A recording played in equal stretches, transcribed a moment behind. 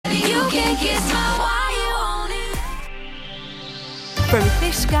From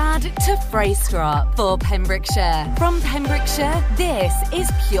Fishguard to Freystrop for Pembrokeshire. From Pembrokeshire, this is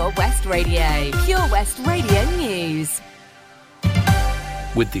Pure West Radio. Pure West Radio News.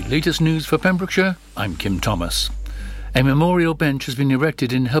 With the latest news for Pembrokeshire, I'm Kim Thomas. A memorial bench has been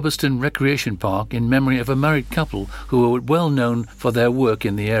erected in Hubberston Recreation Park in memory of a married couple who were well known for their work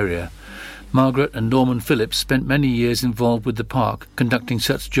in the area. Margaret and Norman Phillips spent many years involved with the park, conducting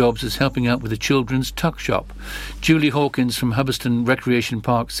such jobs as helping out with the children's tuck shop. Julie Hawkins from Hubberston Recreation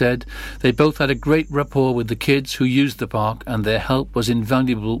Park said they both had a great rapport with the kids who used the park, and their help was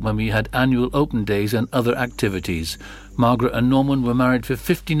invaluable when we had annual open days and other activities. Margaret and Norman were married for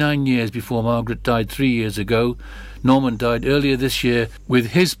 59 years before Margaret died 3 years ago. Norman died earlier this year,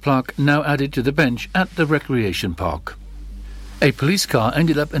 with his plaque now added to the bench at the recreation park. A police car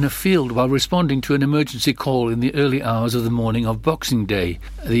ended up in a field while responding to an emergency call in the early hours of the morning of Boxing Day.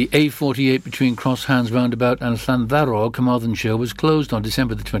 The A48 between Cross Hands Roundabout and Llanddarog, Carmarthenshire, was closed on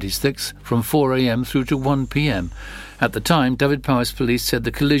December the 26th from 4 a.m. through to 1 p.m. At the time, Dyfed-Powys Police said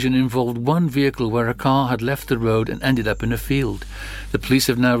the collision involved one vehicle where a car had left the road and ended up in a field. The police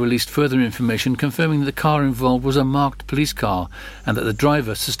have now released further information confirming the car involved was a marked police car and that the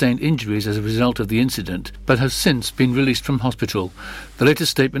driver sustained injuries as a result of the incident, but has since been released from hospital. The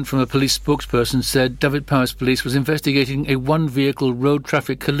latest statement from a police spokesperson said Dyfed-Powys Police was investigating a one-vehicle road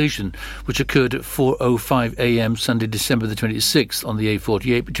traffic collision which occurred at 4:05 a.m. Sunday, December the 26th on the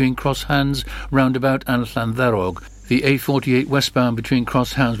A48 between Cross Hands Roundabout and Llanddarog. The A48 westbound between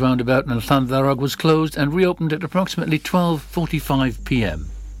Cross Hands Roundabout and Llanddarog was closed and reopened at approximately 12:45 p.m.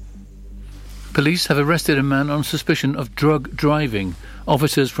 Police have arrested a man on suspicion of drug driving.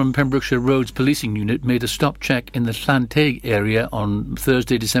 Officers from Pembrokeshire Roads Policing Unit made a stop check in the Llanteg area on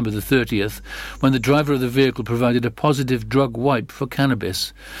Thursday, December the 30th, when the driver of the vehicle provided a positive drug wipe for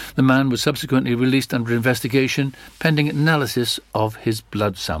cannabis. The man was subsequently released under investigation, pending analysis of his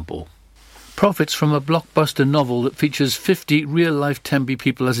blood sample. Profits from a blockbuster novel that features 50 real-life Tenby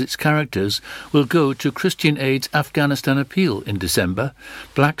people as its characters will go to Christian Aid's Afghanistan Appeal in December.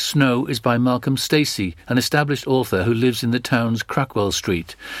 Black Snow is by Malcolm Stacey, an established author who lives in the town's Crackwell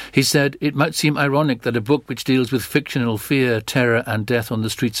Street. He said it might seem ironic that a book which deals with fictional fear, terror and death on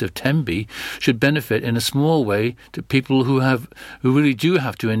the streets of Tenby should benefit in a small way to people who really do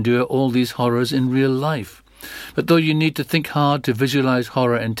have to endure all these horrors in real life. But though you need to think hard to visualise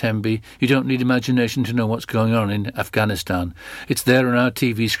horror in Tenby, you don't need imagination to know what's going on in Afghanistan. It's there on our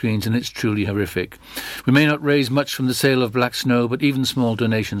TV screens and it's truly horrific. We may not raise much from the sale of Black Snow, but even small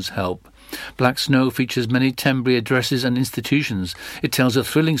donations help. Black Snow features many Tenby addresses and institutions. It tells a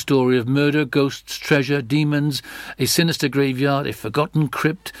thrilling story of murder, ghosts, treasure, demons, a sinister graveyard, a forgotten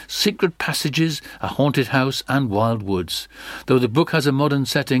crypt, secret passages, a haunted house and wild woods. Though the book has a modern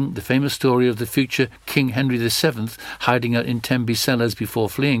setting, the famous story of the future King Henry VII hiding out in Tenby cellars before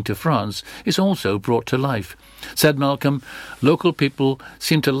fleeing to France is also brought to life. Said Malcolm, local people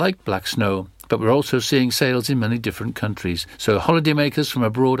seem to like Black Snow, but we're also seeing sales in many different countries, so holidaymakers from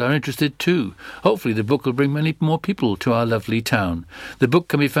abroad are interested too. Hopefully the book will bring many more people to our lovely town. The book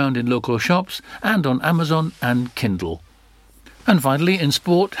can be found in local shops and on Amazon and Kindle. And finally, in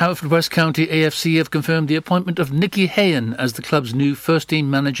sport, Haverfordwest County AFC have confirmed the appointment of Nicky Hayen as the club's new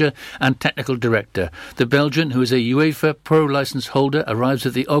first-team manager and technical director. The Belgian, who is a UEFA Pro licence holder, arrives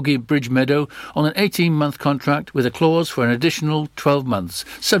at the Oggy Bridge Meadow on an 18-month contract with a clause for an additional 12 months,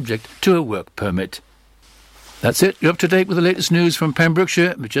 subject to a work permit. That's it. You're up to date with the latest news from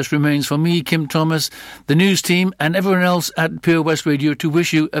Pembrokeshire. It just remains for me, Kim Thomas, the news team and everyone else at Pure West Radio to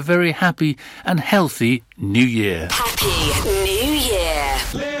wish you a very happy and healthy New Year. Happy New Year.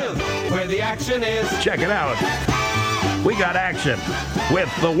 Live where the action is. Check it out. We got action with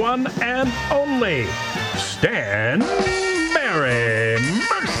the one and only Stan Berry.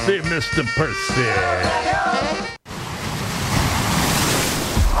 Mercy, Mr. Percy.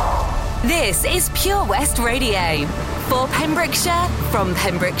 This is Pure West Radio. For Pembrokeshire, from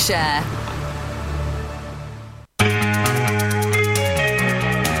Pembrokeshire.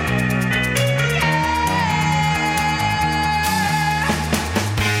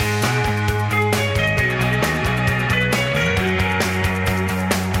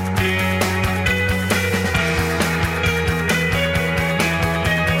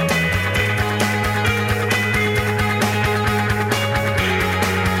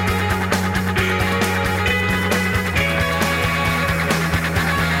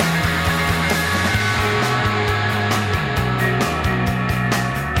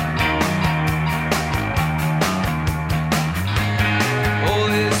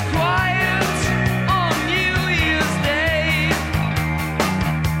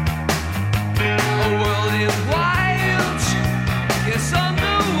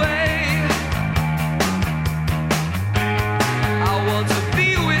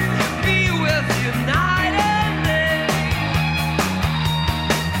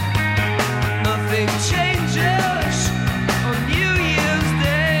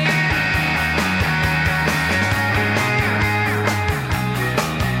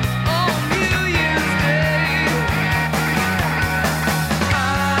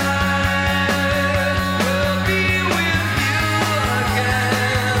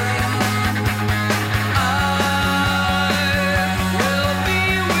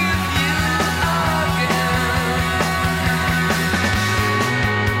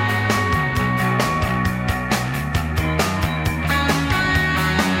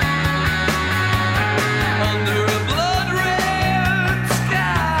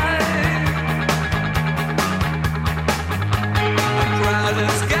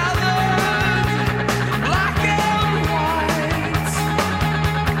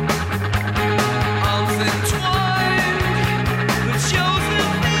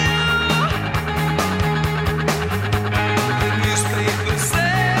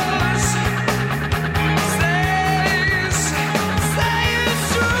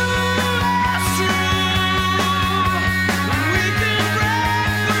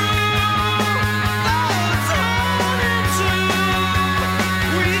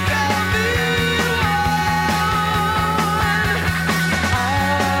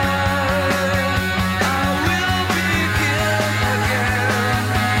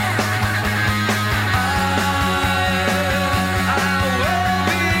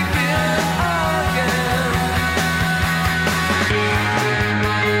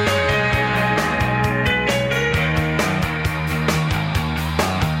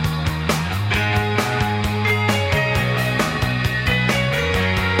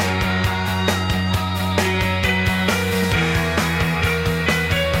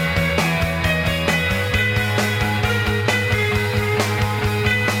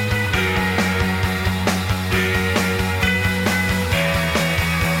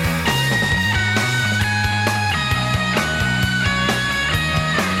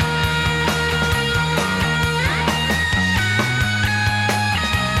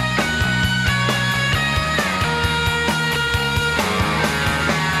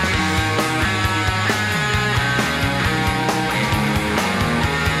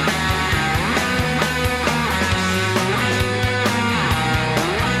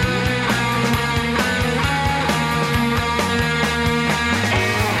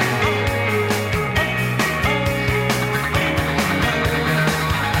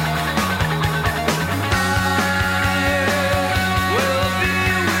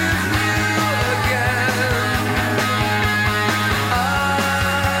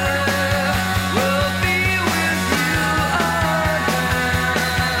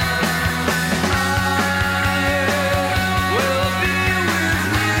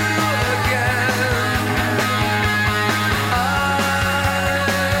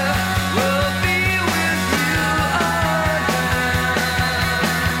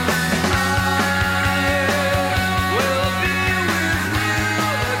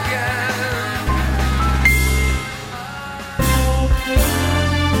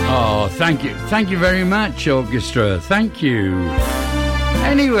 Oh, thank you. Thank you very much, orchestra. Thank you.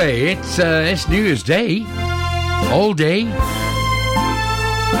 Anyway, it's New Year's Day. All day.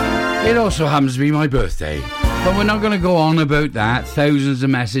 It also happens to be my birthday. But we're not going to go on about that. Thousands of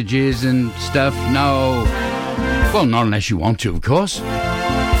messages and stuff. No. Well, not unless you want to, of course.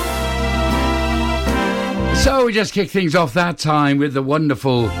 So we just kick things off that time with the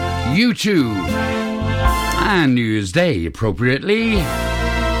wonderful U2. And New Year's Day, appropriately.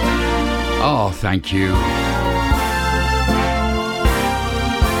 Oh, thank you.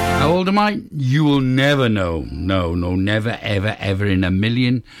 How old am I? You will never know. No, never, ever, ever in a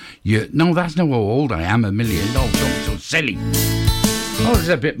million years. No, that's not how old I am, a million. No, don't be so silly. Oh, there's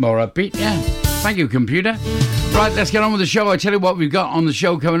a bit more upbeat, yeah. Thank you, computer. Right, let's get on with the show. I tell you what we've got on the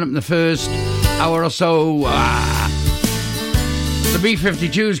show coming up in the first hour or so. The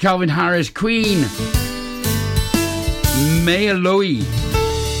B-52s, Calvin Harris, Queen, Maya Lowy,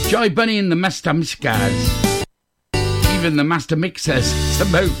 Joy Bunny and the Master Mixers. Even the Master Mixers. It's a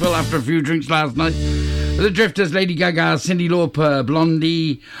mouthful after a few drinks last night. The Drifters, Lady Gaga, Cyndi Lauper,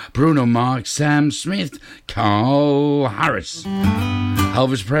 Blondie, Bruno Mars, Sam Smith, Carl Harris,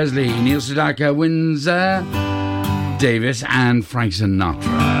 Elvis Presley, Neil Sedaka, Windsor Davis, and Frank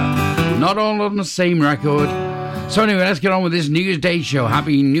Sinatra. Not all on the same record. So anyway, let's get on with this New Year's Day show.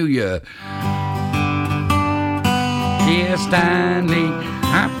 Happy New Year. Dear Stanley,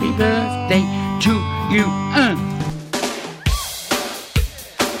 happy birthday to you.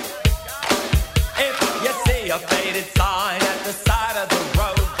 If you see a faded sign at the side of the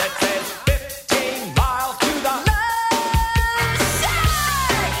road that says 15 miles to the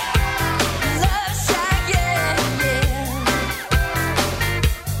Love Shack, yeah, yeah.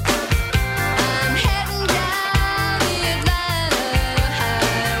 I'm heading down the Atlanta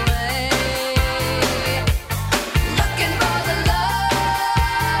highway, looking for the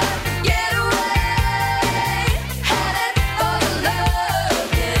love getaway.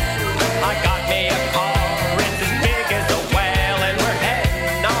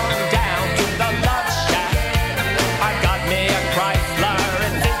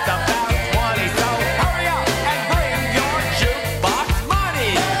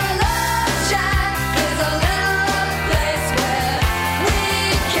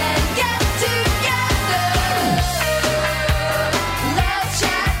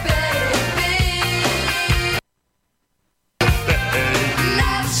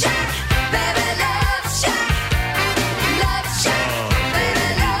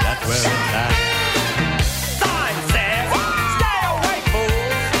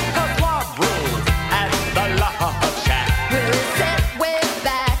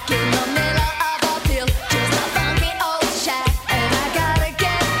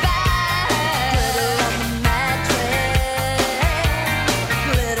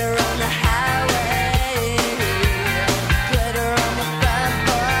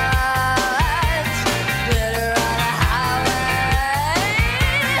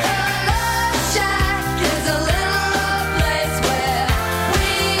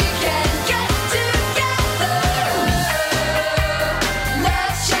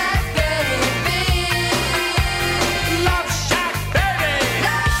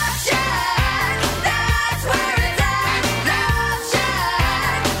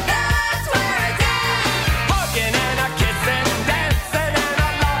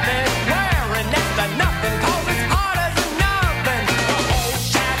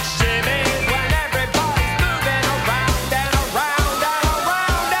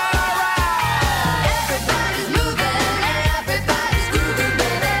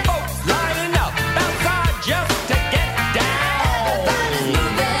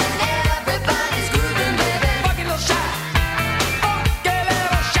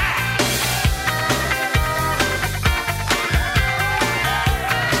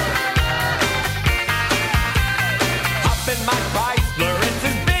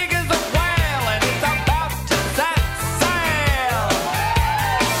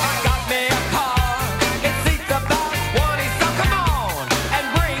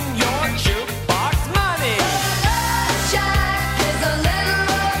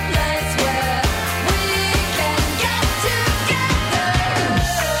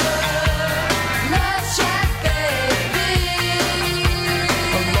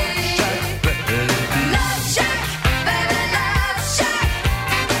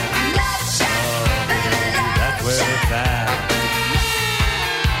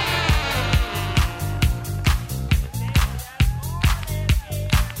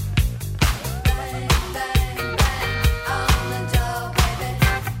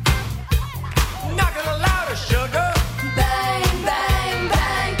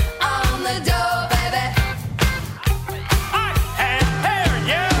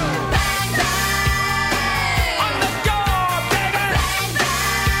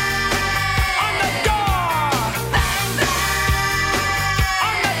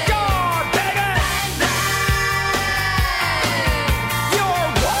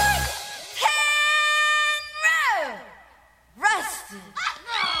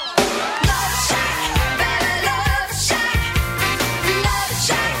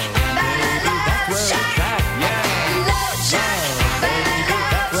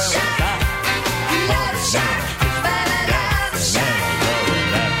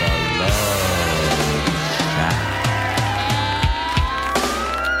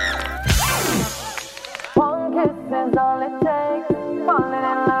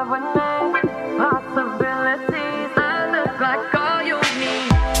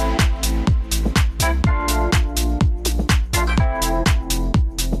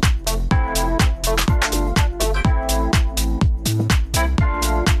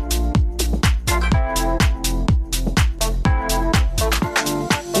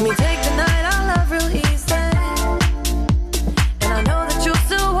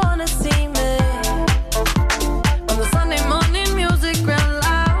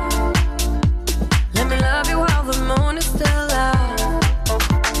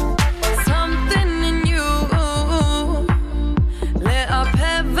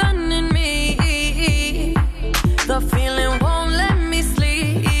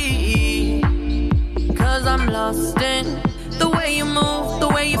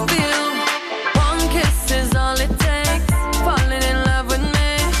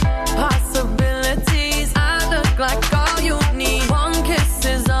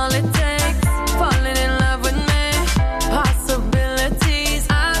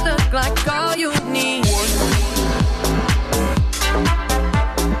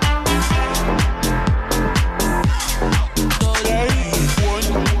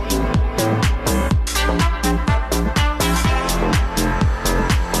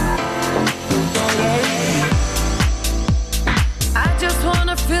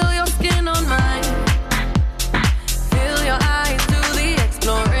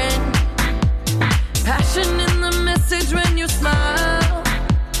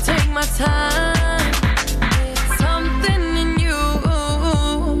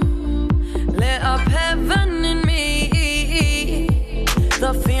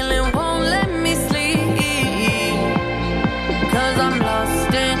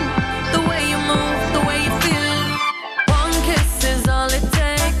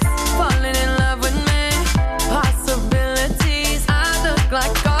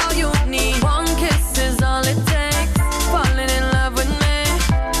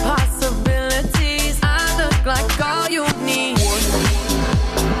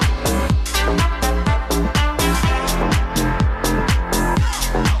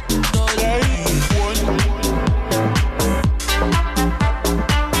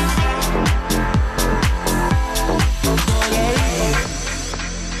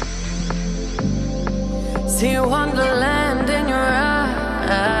 See wonderland in your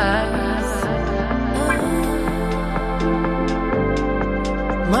eyes.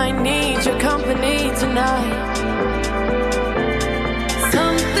 Might need your company tonight.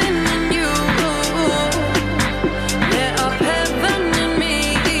 Something in you lit up heaven in me.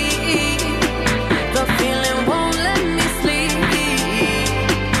 The feeling won't let me sleep,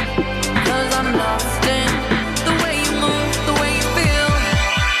 'cause I'm lost in the way you move, the way you feel.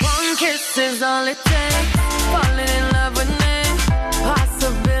 One kiss is all it takes. Falling in love with me.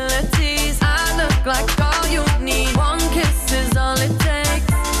 Possibilities. I look like all you need. One kiss is all it takes.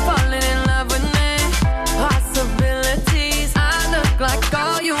 Falling in love with me. Possibilities. I look like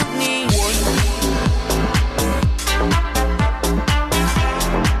all you need.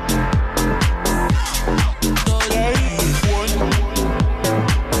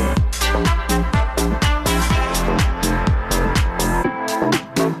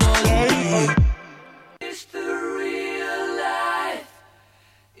 Is the real life?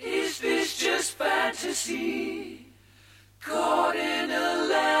 Is this just fantasy? Caught in a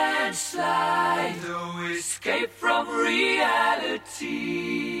landslide, no escape from reality.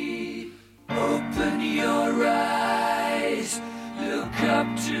 Open your eyes, look up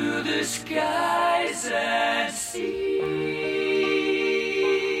to the skies and see.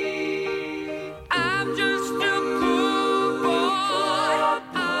 I'm just a poor boy,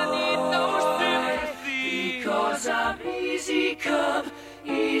 I need no sympathy, because I'm easy come,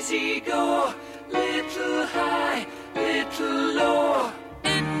 easy go, little high, little low.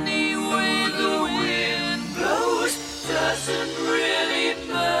 Any way the wind blows doesn't really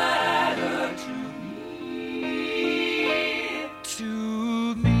matter to me. To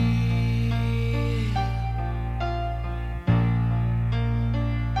me.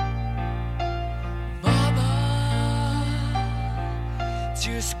 Mama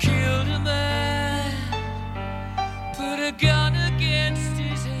just killed a man, put a gun against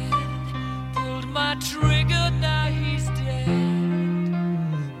his head, pulled my trigger, now he's dead.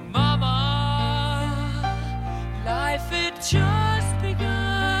 Mama, life had just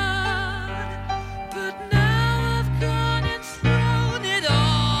begun, but now I've gone and thrown it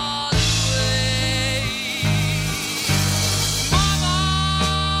all away. Mama,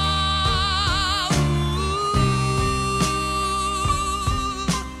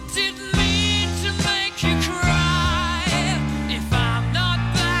 didn't mean to make you cry. If I'm not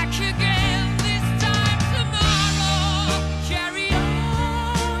back again this time tomorrow, carry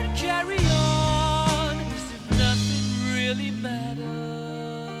on, as if nothing really matters.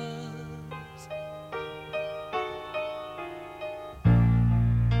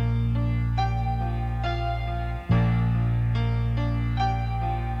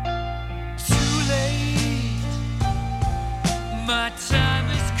 Too late, my time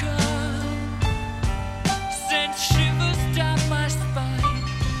has come. Sent shivers down my spine,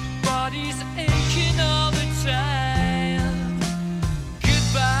 body's aching all the time.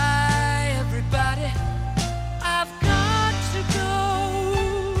 Goodbye, everybody, I've got to go.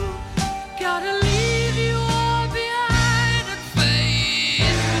 Gotta leave you all behind and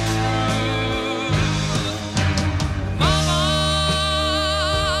face the truth. Mama,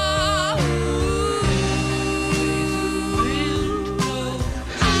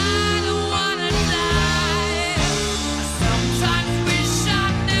 I don't wanna die. I sometimes wish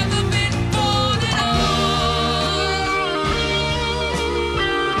I'd never been born at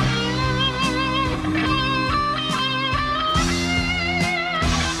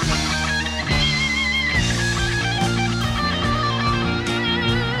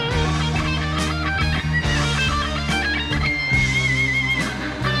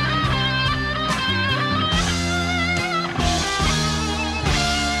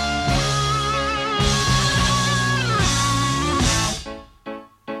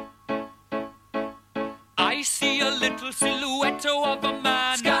I see a little silhouette of a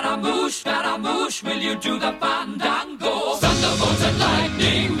man. Scaramouche, will you do the fandango? Thunderbolts and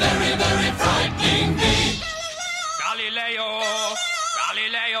lightning, very, very frightening me. Galileo,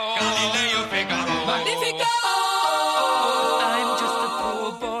 Figaro. Magnifico! I'm just a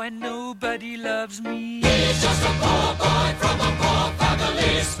poor boy, nobody loves me. He's just a poor boy from a poor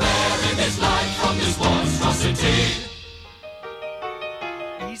family, sparing his life from this monstrosity.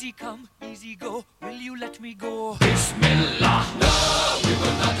 Easy come, easy go, will you let me go? Bismillah, no, we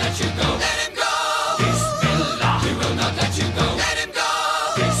will not let you go. Let him go! Bismillah, we will not let you go. Let him go!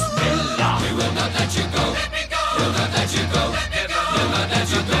 Bismillah, we will not let you go. Let me go! We'll not let you go. Let me go! We'll not let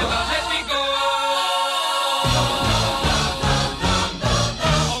you go. Let me go!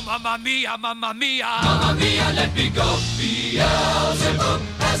 Oh, mamma mia, mamma mia. Mamma mia, let me go. Beelzebub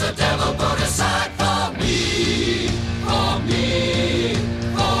has a devil put aside for me.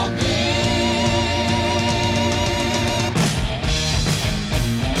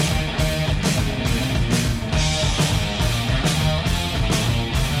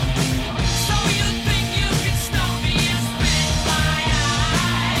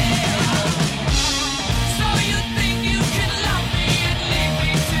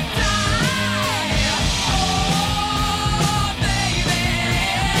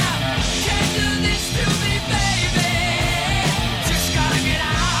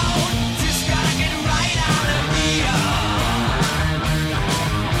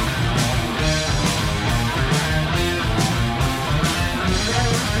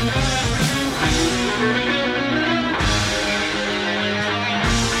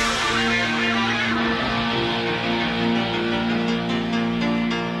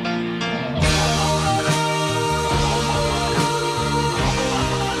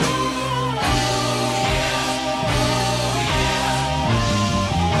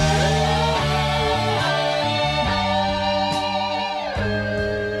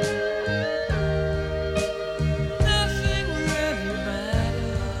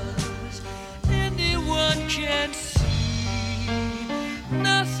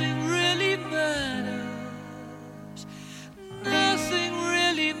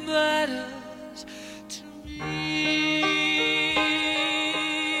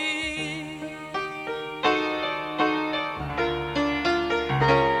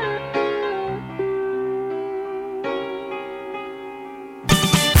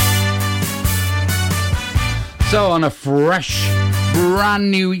 So on a fresh, brand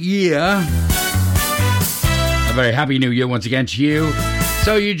new year, a very happy new year once again to you.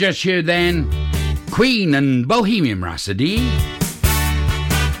 So you just heard then Queen and Bohemian Rhapsody.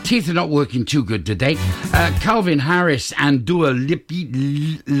 Teeth are not working too good today. Calvin Harris and Dua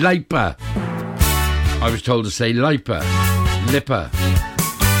Lipa. I was told to say Lipa.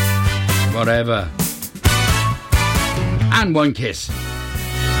 Whatever. And One Kiss.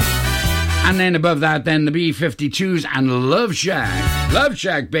 And then above that, then the B-52s and Love Shack. Love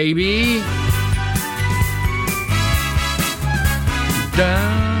Shack, baby.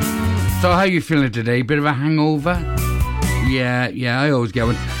 So how you feeling today? Bit of a hangover? Yeah, I always get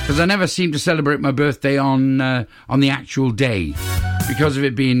one. Because I never seem to celebrate my birthday on the actual day. Because of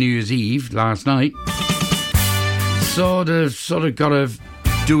it being New Year's Eve last night. Sort of gotta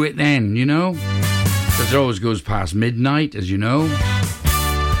do it then, you know? Because it always goes past midnight, as you know.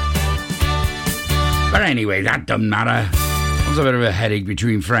 But anyway, that doesn't matter. It's a bit of a headache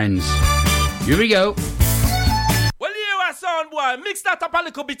between friends. Here we go. Well, you are sound boy. Mix that up a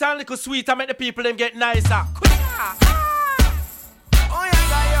little bit and a little sweet and make the people them get nicer. Oh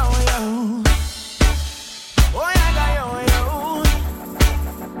yeah, yo, yo. Oh yeah, yo, yo.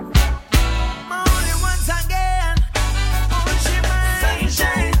 Only once again. Oh, she my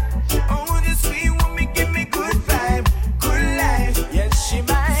sunshine. Oh, the sweet woman give me good vibe, good life. Yes, she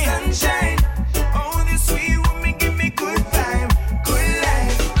my sunshine.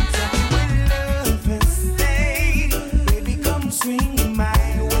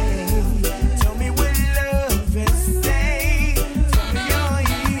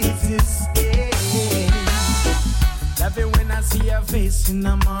 Face in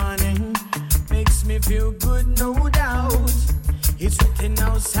the morning makes me feel good, no doubt. It's written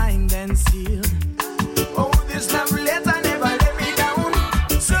now, signed and sealed. Oh, this love letter never let me down.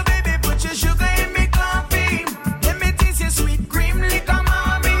 So baby, put your sugar in me coffee. Let me taste your sweet cream liquor,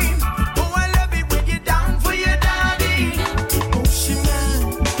 mommy. Oh, I love it when you're down for your daddy. Oh, she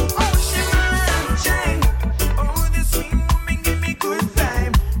man, shine. Oh, this sweet woman give me good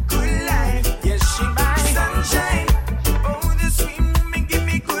vibe, good life. Yes, she my sunshine.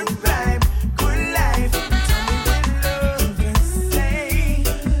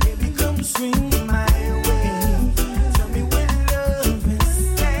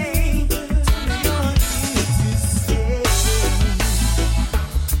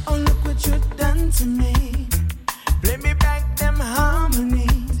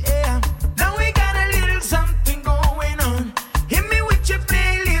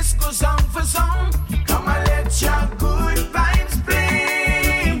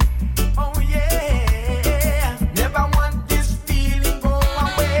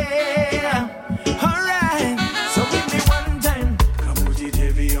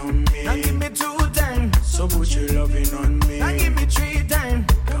 Put your loving on me. And give me 3 times.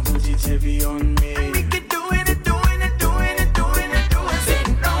 Come put it heavy on me. And make it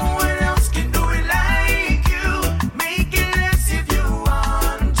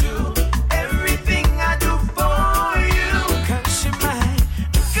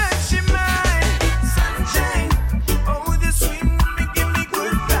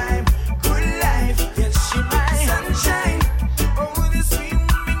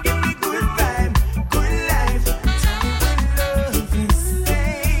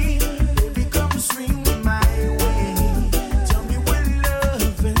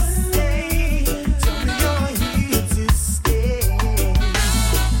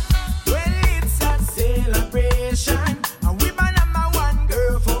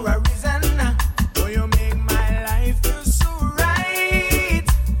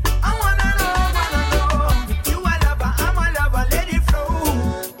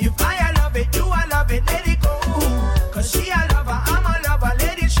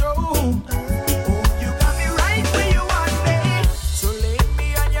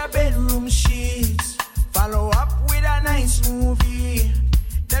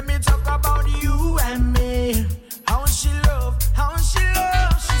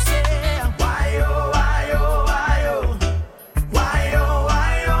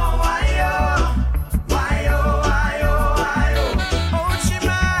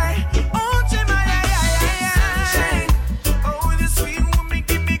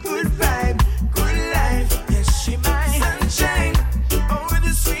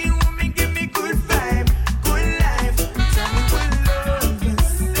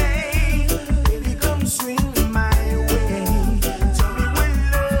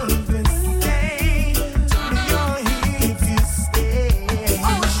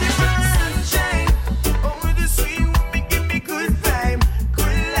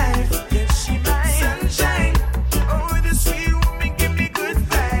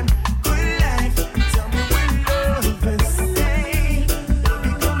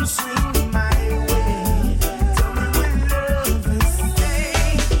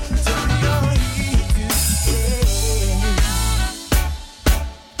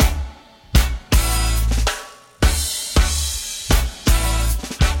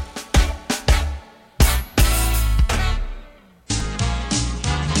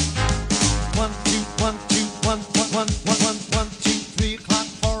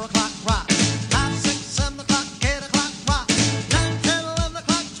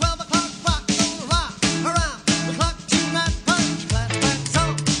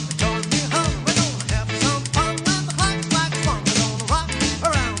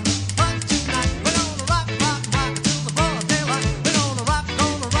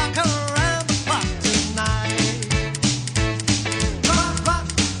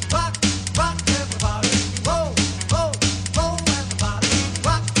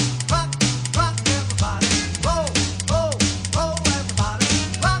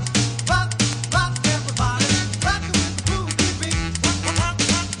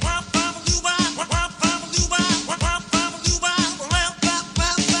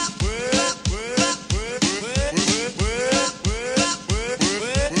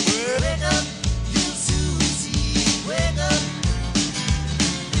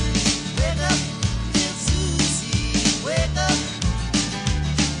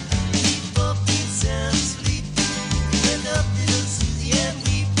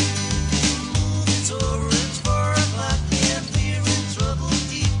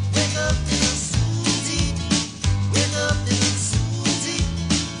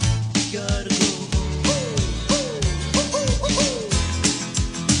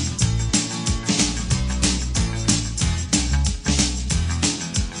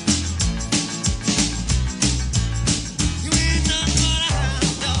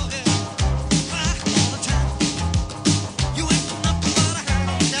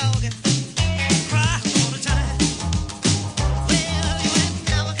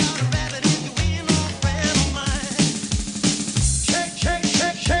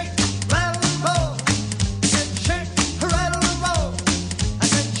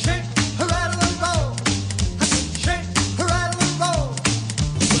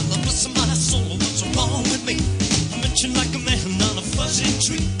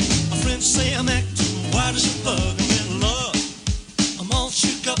friends say I'm acting wild as a bug. I'm in love. I'm all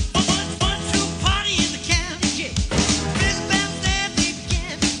shook up. One through party in the county jail. Chris bounce there, they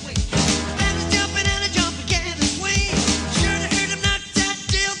began to swing. Band was jumping and the jump began to swing. Sure to hear them knock that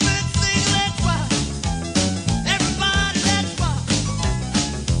jailbird sing. Let's rock. Everybody, let's rock.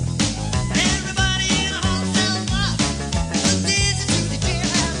 Everybody in the hotel rock. Let's dance to the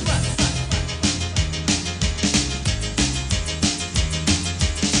jailhouse rock.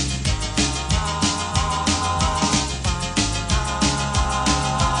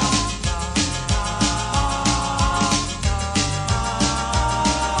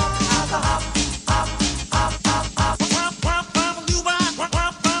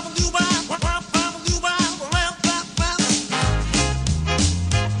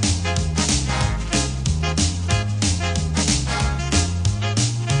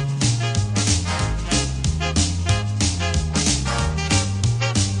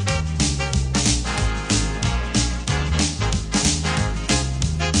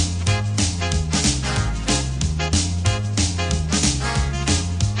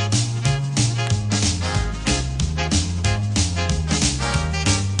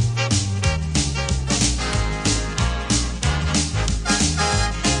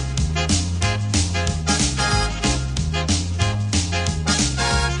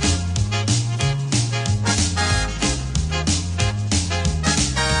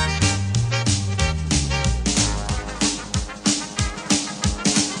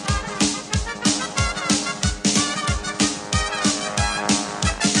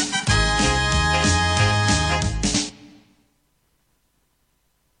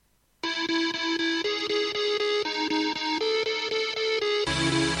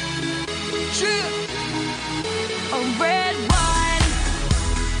 A red wine.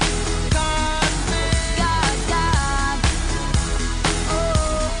 God, God.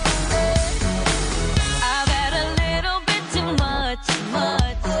 Oh, I've had a little bit too much.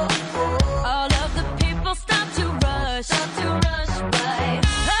 All of the people stop to rush by.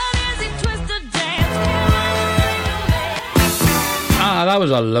 An easy twisted dance. Ah, that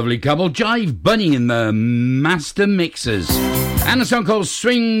was a lovely couple. Jive Bunny and the Master Mixers. And a song called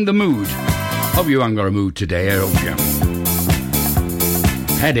Swing the Mood. Hope you haven't got a mood today, I hope you.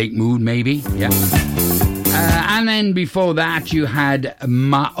 Headache mood, maybe, yeah. And then before that, you had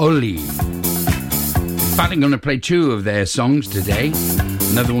Maoli. In fact, I'm going to play two of their songs today.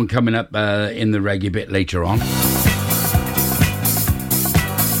 Another one coming up in the reggae bit later on.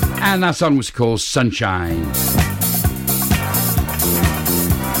 And that song was called Sunshine.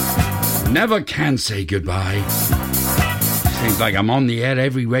 Never can say goodbye. Seems like I'm on the air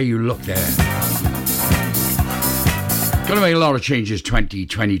everywhere you look there. Going to make a lot of changes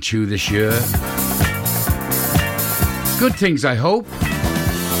 2022 this year. Good things, I hope.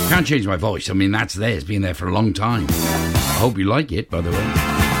 Can't change my voice. I mean, that's there. It's been there for a long time. I hope you like it, by the way.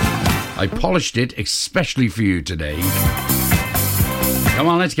 I polished it especially for you today. Come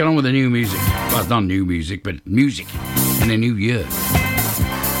on, let's get on with the new music. Well, it's not new music, but music in the new year.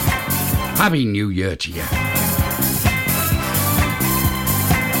 Happy New Year to you.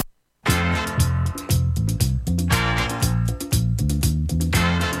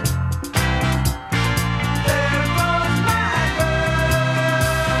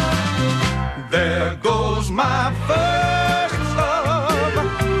 There goes my first love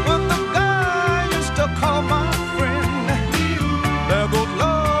with the guy I used to call my friend. There goes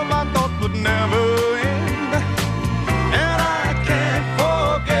love I thought would never end, and I can't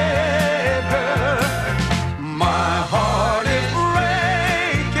forget her. My heart is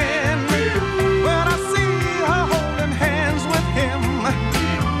breaking when I see her holding hands with him.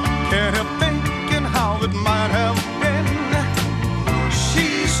 Can't help thinking how it might have been.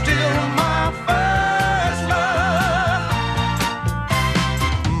 She's still my first love.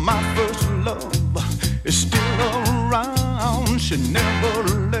 My first love is still around. She never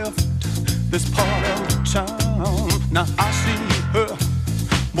left this part of town. Now I see her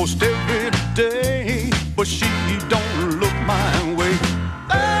most every day, but she don't look my way.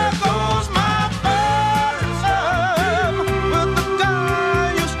 There goes my first love with the guy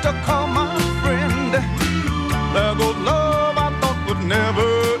I used to call my friend. There goes love I thought would never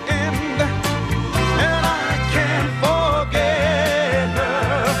end, and I can't forget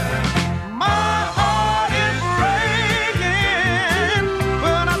her. My heart is breaking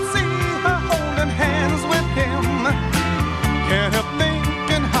when I see her holding hands with him. Can't help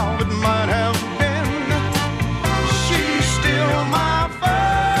thinking how it might have been.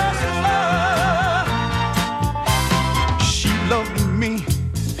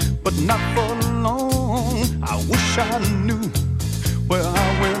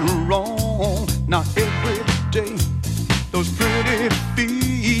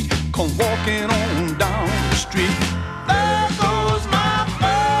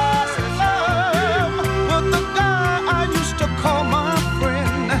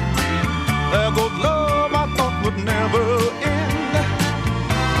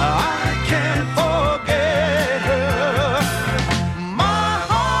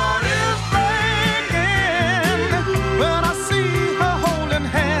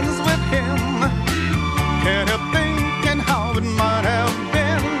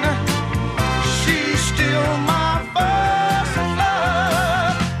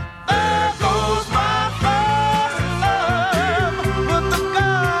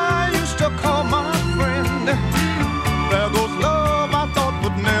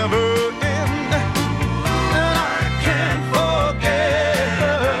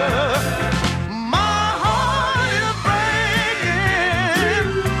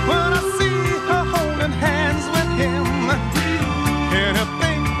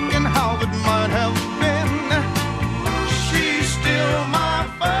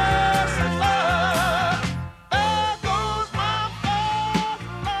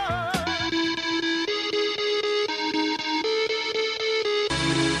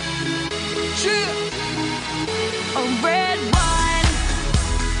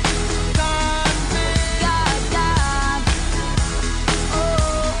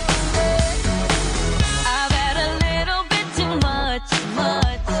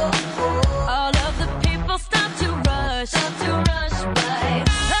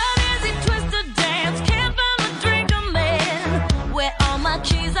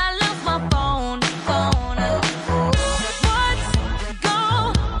 Please, I lost my phone. What's going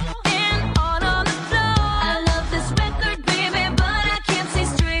on the floor? I love this record, baby, but I can't see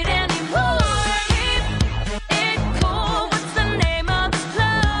straight anymore. Keep it cool. What's the name of this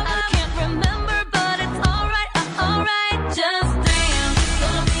club? I can't remember, but it's alright, alright. Just dance,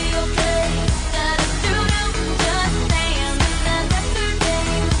 gonna be okay. Da-da-doo-doo, just dance. Da-da-doo-doo,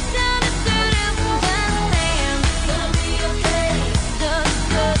 da-da-doo-doo, just dance. Gonna be okay. Just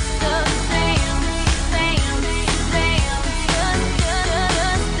dance, dance,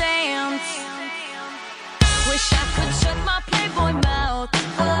 dance. Wish I could shut my Playboy mouth.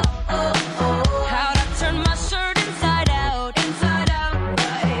 How'd I turn my shirt inside out?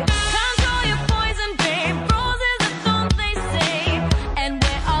 Right. Control your poison, babe. Roses are thorns, they say, and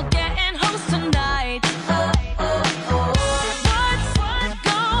we're all getting hoes tonight. What's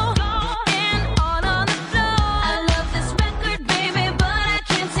going on the floor? I love this record, baby, but I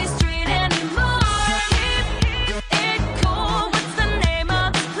can't see straight anymore. Keep it cool. What's the name of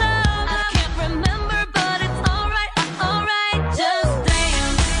the club? I can't remember, but it's alright, alright. Just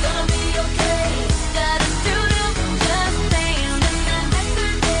dance, gonna be okay. Da-da-doo-doo, just dance.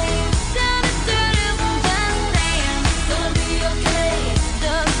 Da-da-doo-doo, da-da-doo-doo, just dance. Gonna be okay.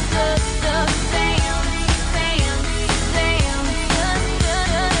 Just dance, dance,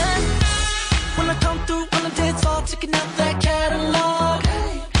 When I come through on the dance hall, checking out that catalog.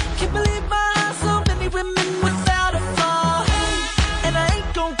 Can't believe my eyes, so many women without a flaw. And I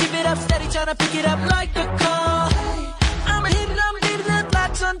ain't gon' give it up, steady tryna pick it up like a call. I'm leaving it,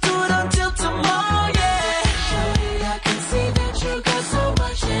 lights on, do it until tomorrow, yeah. Shawty, I can see that you got so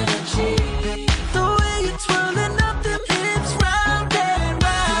much energy. The way you're twirling up them hips round and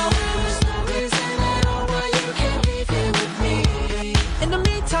round. There's no reason at all why you can't leave here with me. In the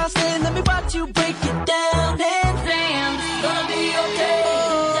meantime, stay, let me watch you break it down and dance. Gonna be okay.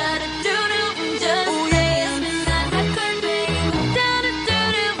 Da-da-doo-doo, just dance. That record, babe.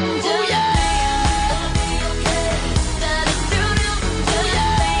 Da-da-doo-doo, just dance. Gonna be okay. Da-da-doo-doo, just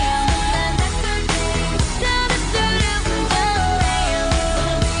dance. That record, babe. Da-da-doo-doo, just dance.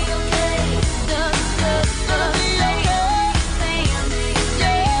 Gonna be okay. Just dance.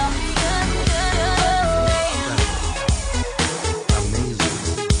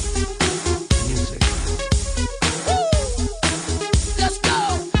 Let's go.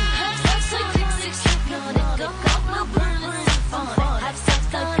 Have sex like six, hypnotic, go, we'll burn it fun. Have sex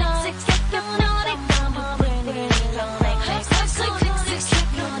like six, hypnotic, we'll burn it lonely. Have sex like six,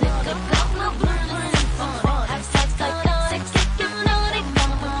 hypnotic, go, we'll burn it fun. Have sex like six, hypnotic,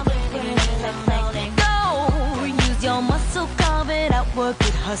 we'll burn it lonely. Go, use your muscle, carve it out, work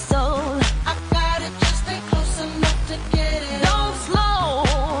it, hustle. I got it, just stay close enough to get it. Don't slow,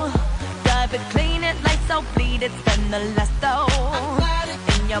 dive it, clean it, lights out, bleed it, spend the last dough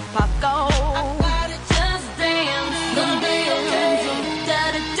in your pocket. Just dance, gonna be okay.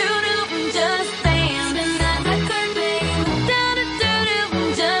 Da-da-doo-doo, just dance. That record, babe.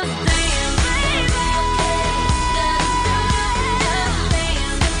 Da-da-doo-doo, just dance. Da-da-doo-doo, just dance.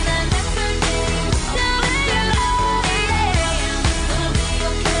 That record, babe. Da-da-doo-doo, gonna be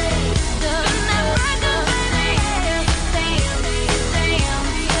okay. That record, babe. Dance, dance,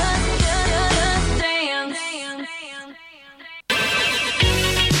 just dance.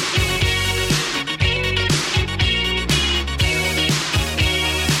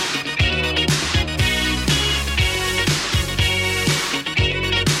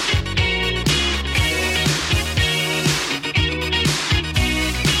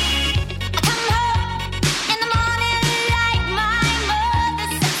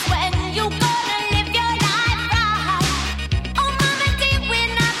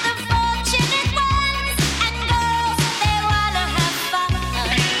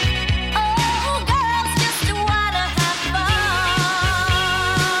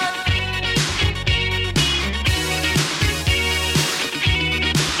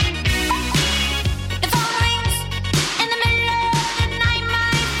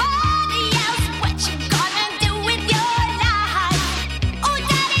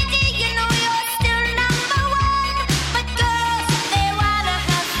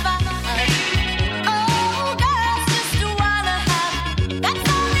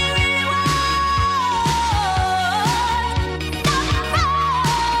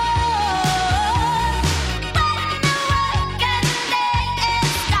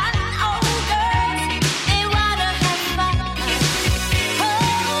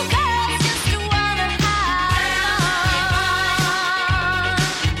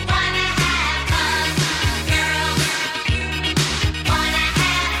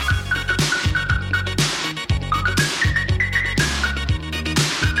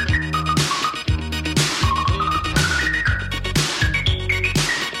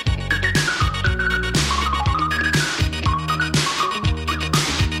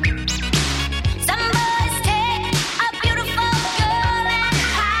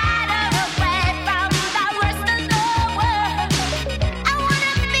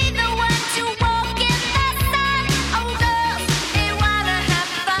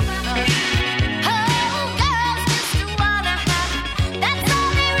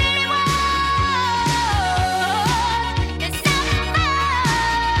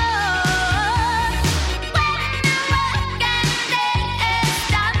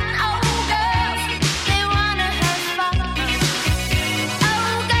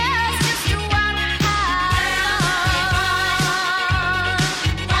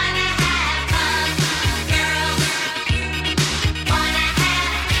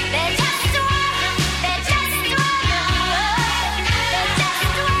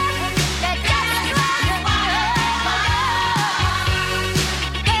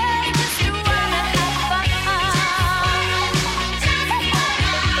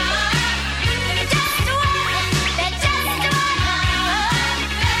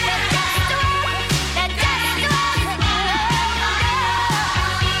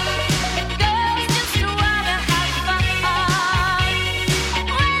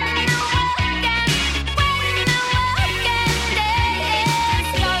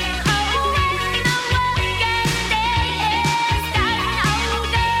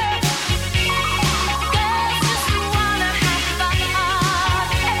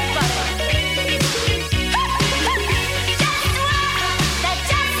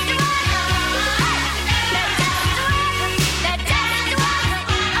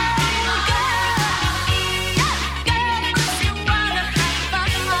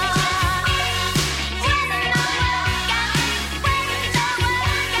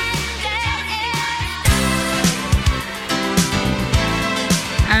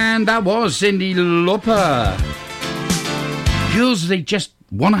 And that was Cyndi Lauper. Girls, they just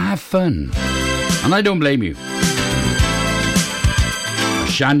want to have fun. And I don't blame you.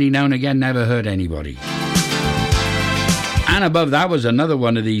 Shandy now and again never hurt anybody. And above that was another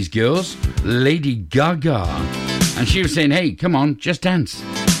one of these girls, Lady Gaga. And she was saying, hey, come on, just dance.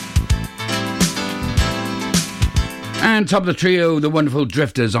 And top of the trio, the wonderful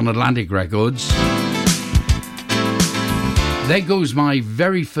Drifters on Atlantic Records. There goes my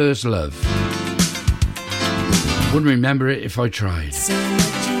very first love. Wouldn't remember it if I tried.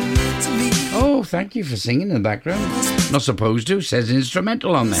 Oh, thank you for singing in the background. Not supposed to, says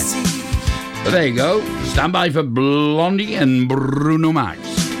instrumental on there. But there you go. Stand by for Blondie and Bruno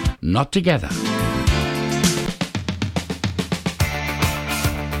Mars. Not Together.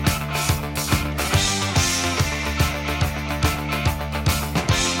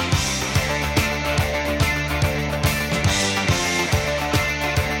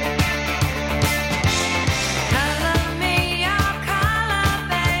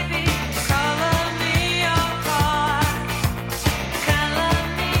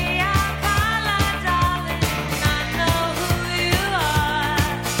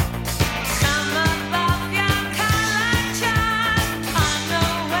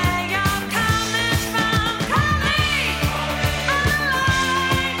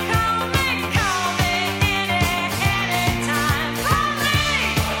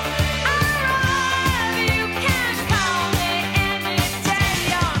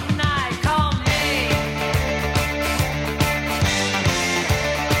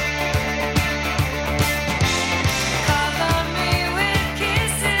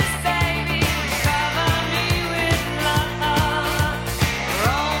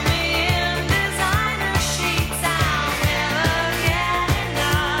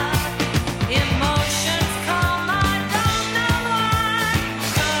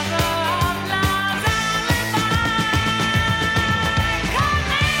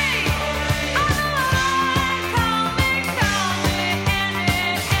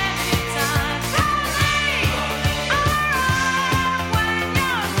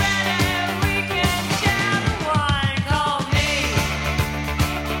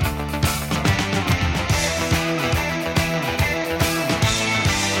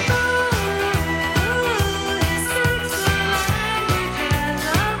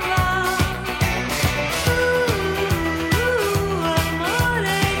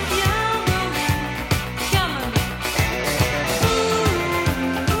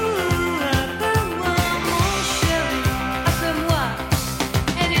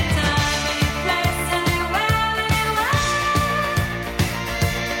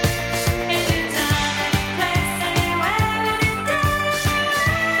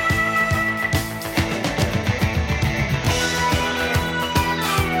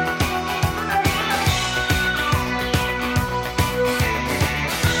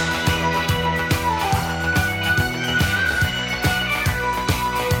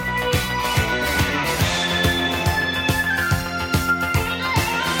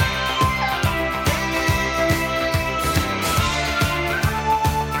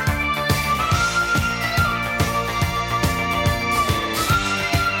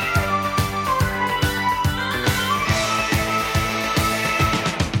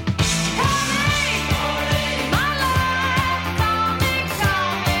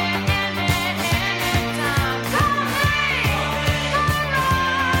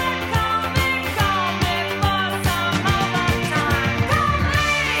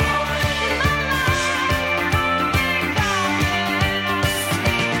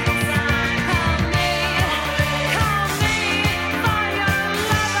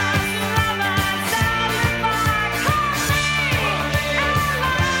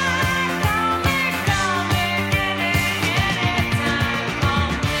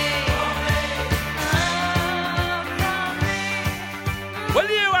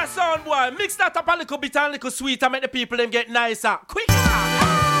 Mix that up a little bit and a little sweet and make the people them get nicer. Quick! Put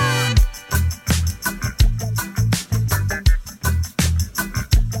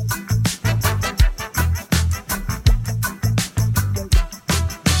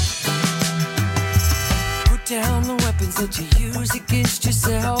down the weapons that you use against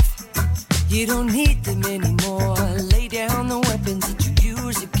yourself. You don't need them anymore. Lay down the weapons that you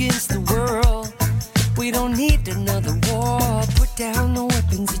use against the world. We don't need another war. Put down the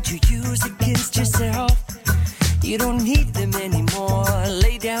weapons that you use against yourself. You don't need them anymore.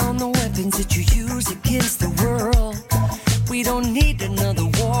 Lay down the weapons that you use against the world. We don't need another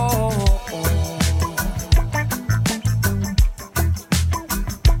war.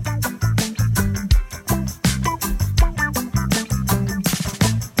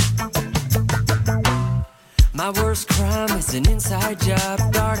 My worst crime is an inside job.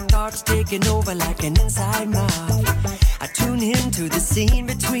 Dark thoughts taking over like an inside mob. I tune into the scene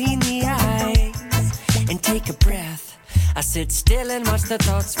between the eyes and take a breath. I sit still and watch the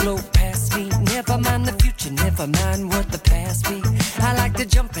thoughts flow past me. Never mind the future, never mind what the past be. I like to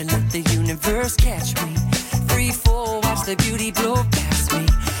jump and let the universe catch me. Free fall, watch the beauty blow past me.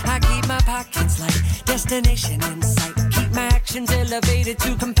 I keep my pockets light, destination in sight. Keep my actions elevated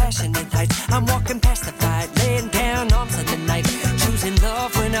to compassionate heights. I'm walking past the fight, laying down arms of the night. Choosing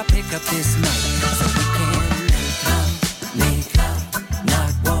love when I pick up this mic. So we can make love,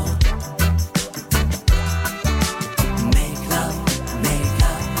 not war. Make love,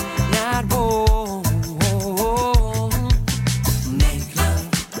 not war. Make love,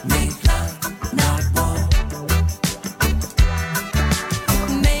 not war.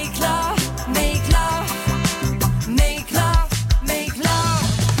 Make love, make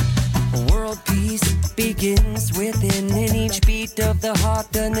love. World peace begins within, in each beat of the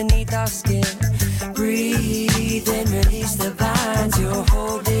heart underneath our skin. Breathe and release the vines you're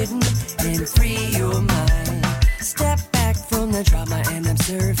holding and free your mind. Step back from the drama and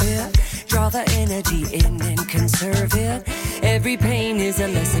observe it. Draw the energy in and conserve it. Every pain is a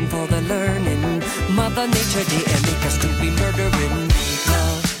lesson for the learning. Mother Nature didn't make us to be murdering.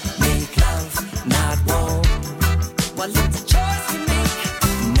 Make love, not war. Well, it's a choice we make.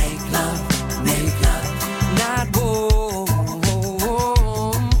 Make love, not war.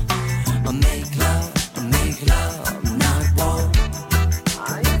 Make love, not war.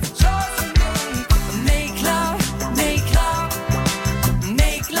 It's a choice we make. Make love, make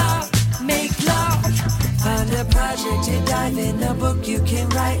love. Find a project to dive in, a book you can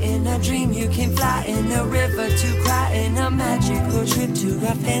write, in a dream you can fly, in a river to cry, in a magical trip to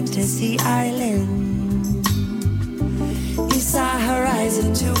a fantasy island. It's our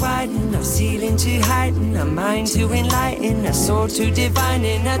horizon to widen, a ceiling to heighten, a mind to enlighten, a soul to divine,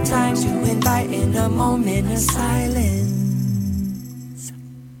 in a time to invite, in a moment of silence.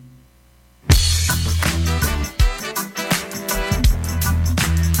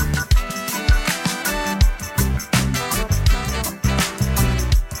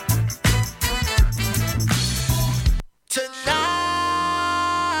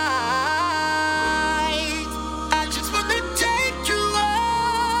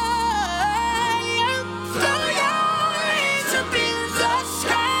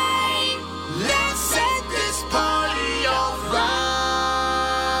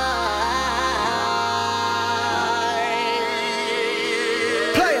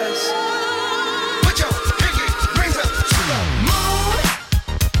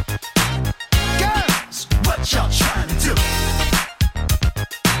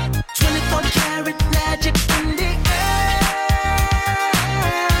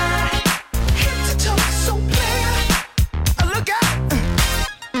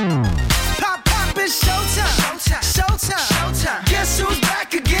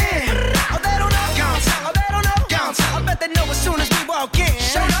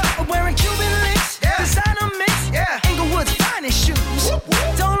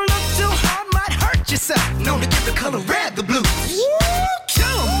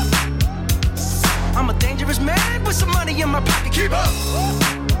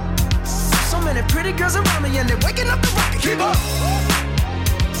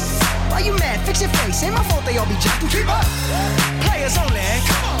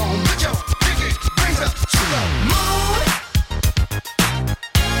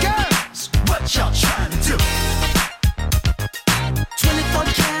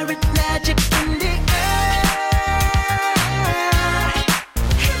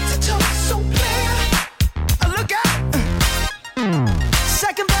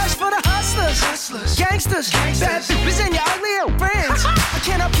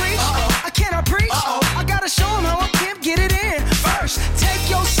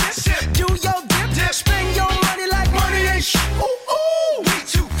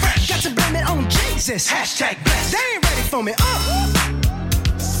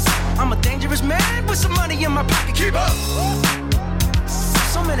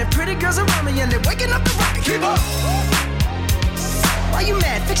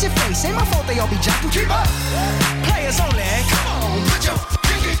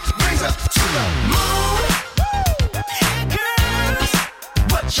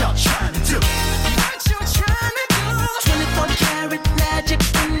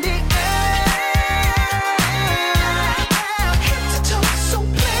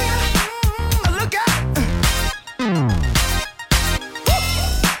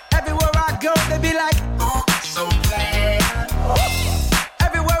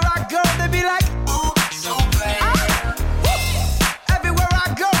 Everywhere I go, they be like, ooh, so bad.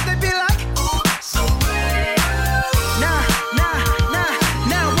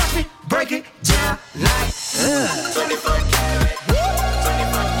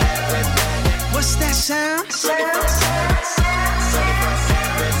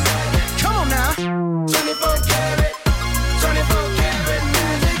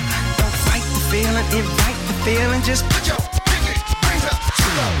 invite the feeling, just put your pinky rings up to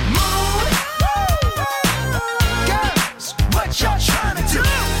the moon. Girls, what y'all trying to do?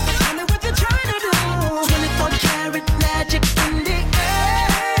 Tell me what you're trying to do. 24 karat magic in the air.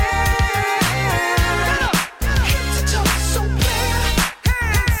 Head to toe, so clear.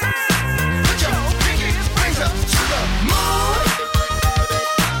 Put your pinky rings up to the moon.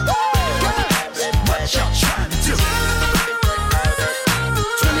 Girls, what y'all trying to do?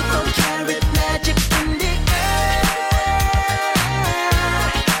 24 karat magic in the air.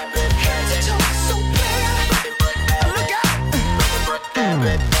 Head to toe, so clear. Look out.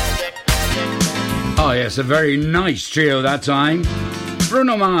 Oh, yes, a very nice trio that time.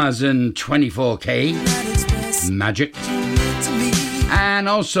 Bruno Mars and 24K Magic. And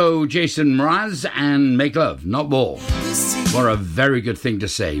also Jason Mraz and Make Love, Not War. What a very good thing to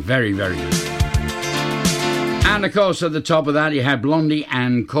say. Very, very good. And of course, at the top of that, you had Blondie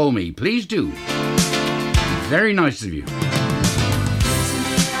and Call Me. Please do. Very nice of you.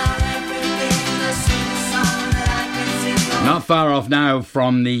 Not far off now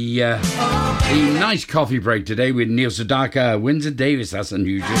from the nice coffee break today with Neil Sedaka, Windsor Davis, that's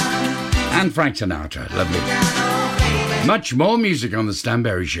unusual, and Frank Sinatra. Lovely. Much more music on the Stan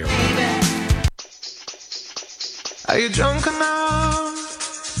Berry Show. Are you drunk enough?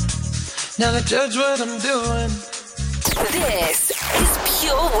 Now to judge what I'm doing. This is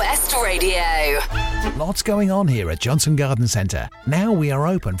Pure West Radio. Lots going on here at Johnson Garden Centre. Now we are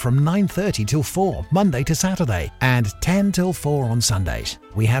open from 9:30 till 4, Monday to Saturday, and 10 till 4 on Sundays.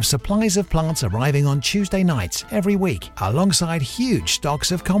 We have supplies of plants arriving on Tuesday nights every week, alongside huge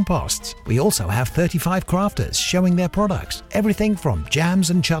stocks of composts. We also have 35 crafters showing their products, everything from jams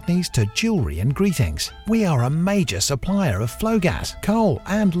and chutneys to jewellery and greetings. We are a major supplier of flow gas, coal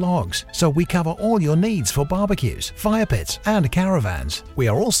and logs, so we cover all your needs for barbecues, fire pits and caravans. We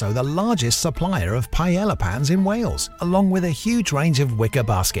are also the largest supplier of paella pans in Wales, along with a huge range of wicker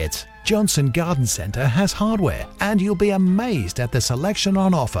baskets. Johnson Garden Centre has hardware, and you'll be amazed at the selection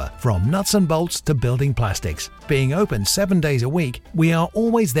on offer, from nuts and bolts to building plastics. Being open 7 days a week, we are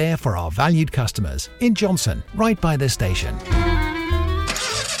always there for our valued customers. In Johnson, right by the station.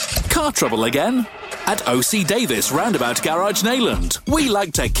 Car trouble again? At OC Davis Roundabout Garage Neyland, we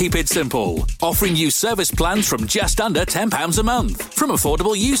like to keep it simple, offering you service plans from just under £10 a month, from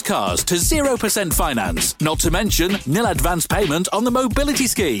affordable used cars to 0% finance, not to mention nil advance payment on the mobility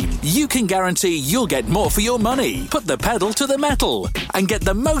scheme. You can guarantee you'll get more for your money. Put the pedal to the metal and get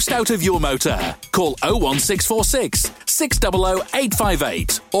the most out of your motor. Call 01646 600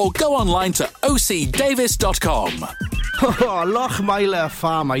 858 or go online to ocdavis.com. Oh, Lochmeyler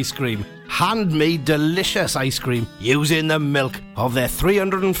Farm Ice Cream. Handmade delicious ice cream using the milk of their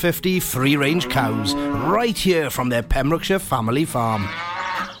 350 free-range cows right here from their Pembrokeshire family farm.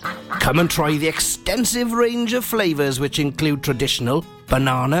 Come and try the extensive range of flavours which include traditional,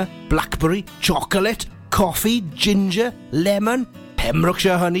 banana, blackberry, chocolate, coffee, ginger, lemon,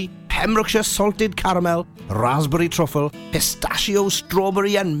 Pembrokeshire honey, Pembrokeshire salted caramel, raspberry truffle, pistachio,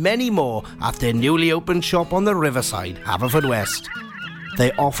 strawberry and many more at their newly opened shop on the Riverside, Haverfordwest.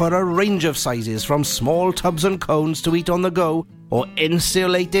 They offer a range of sizes from small tubs and cones to eat on the go or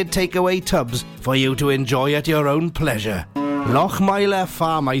insulated takeaway tubs for you to enjoy at your own pleasure. Lochmeyler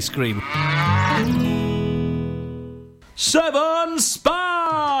Farm Ice Cream. 7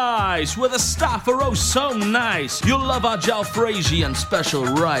 Spice, where the staff are oh so nice. You'll love our jalfrezi and special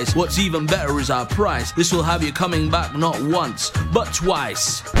rice. What's even better is our price. This will have you coming back not once, but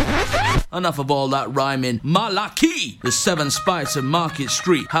twice. Enough of all that rhyming. Malaki! The 7 Spice of Market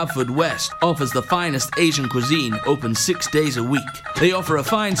Street, Haverfordwest, offers the finest Asian cuisine, open 6 days a week. They offer a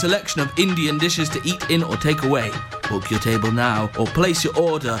fine selection of Indian dishes to eat in or take away. Book your table now or place your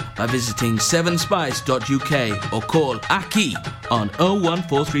order by visiting 7spice.uk or call Aki on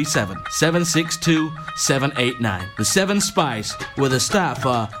 01437 762 789. The 7 Spice, where the staff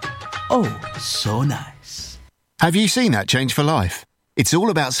are oh so nice. Have you seen that Change for Life? It's all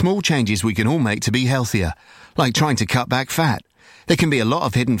about small changes we can all make to be healthier, like trying to cut back fat. There can be a lot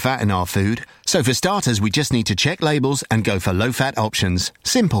of hidden fat in our food, so for starters we just need to check labels and go for low-fat options.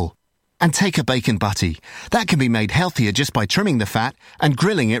 Simple. And take a bacon butty. That can be made healthier just by trimming the fat and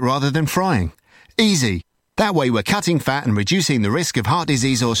grilling it rather than frying. Easy. That way we're cutting fat and reducing the risk of heart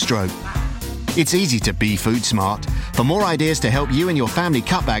disease or stroke. It's easy to be food smart. For more ideas to help you and your family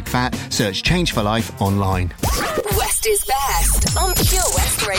cut back fat, search Change for Life online. West is best on Pure West Radio.